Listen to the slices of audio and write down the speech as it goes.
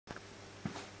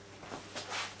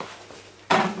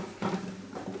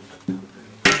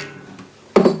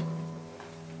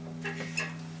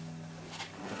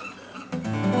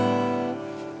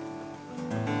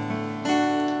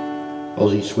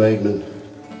Aussie Swagman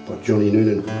by Johnny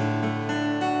Noonan.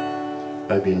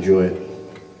 Hope you enjoy it.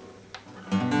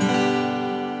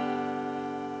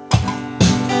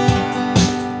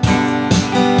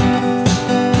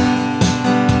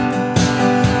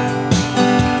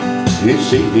 You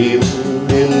see him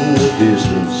in the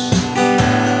distance,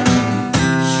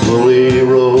 slowly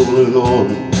rolling on.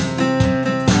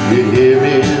 You hear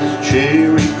his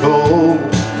cheery call,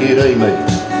 "G'day mate,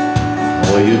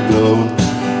 how you going?"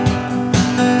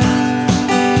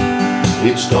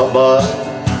 He'd stop by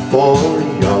for a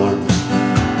yarn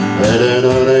at an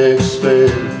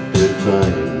unexpected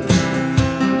time.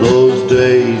 Those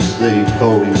days they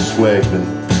called him Swagman,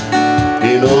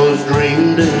 in those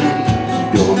dream days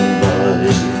gone by.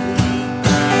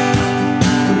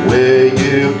 Where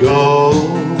you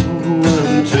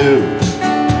going to,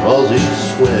 Aussie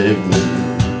Swagman?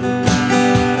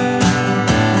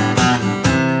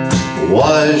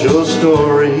 Why's your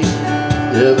story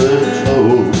never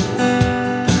told?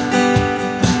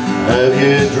 Have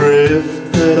you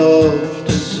drifted off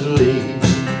to sleep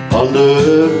under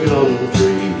gum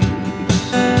trees?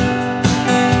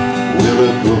 Will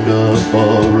a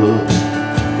kookaburra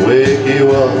wake you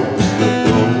up at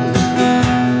dawn?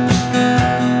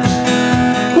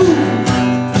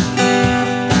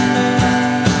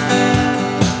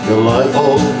 The life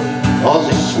of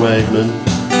Aussie Swagman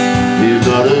is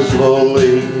not as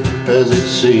lonely as it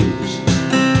seems,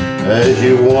 as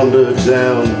you wander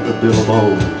down the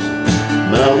Billabongs,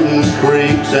 mountain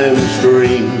creeks and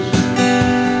streams.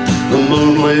 The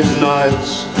moonlit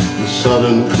nights, the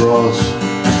Southern Cross,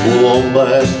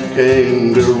 wombat,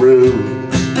 kangaroo,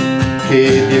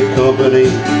 keep you company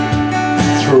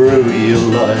through your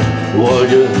life while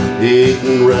you're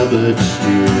eating rabbit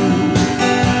stew.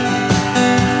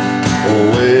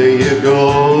 Where you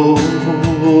going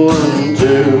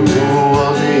to,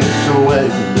 Aussie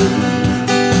Swagman?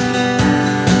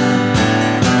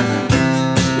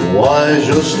 Why's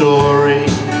your story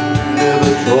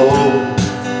never told?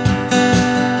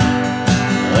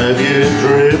 Have you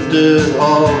drifted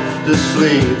off to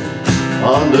sleep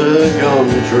under gum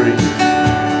trees?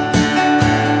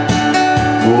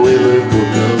 Will a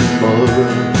kookaburra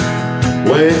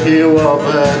wake you up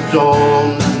at dawn?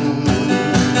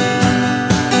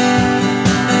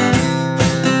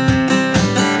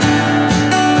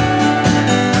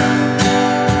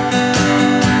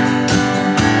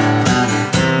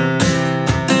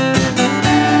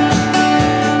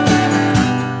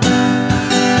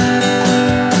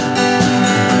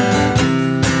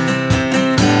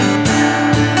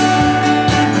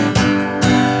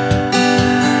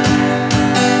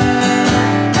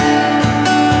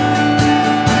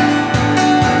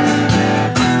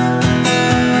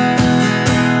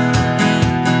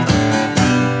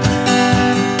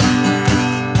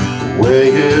 Where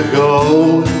you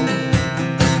go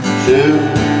to,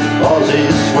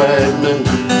 Aussie Swagman?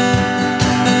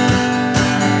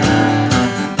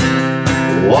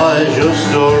 Why's your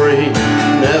story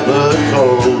never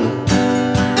told?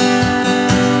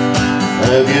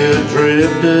 Have you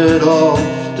drifted off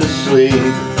to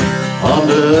sleep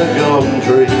under gum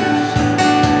trees?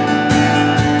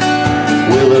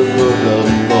 Will a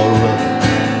kookaburra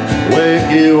wake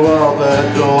you up at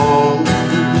dawn?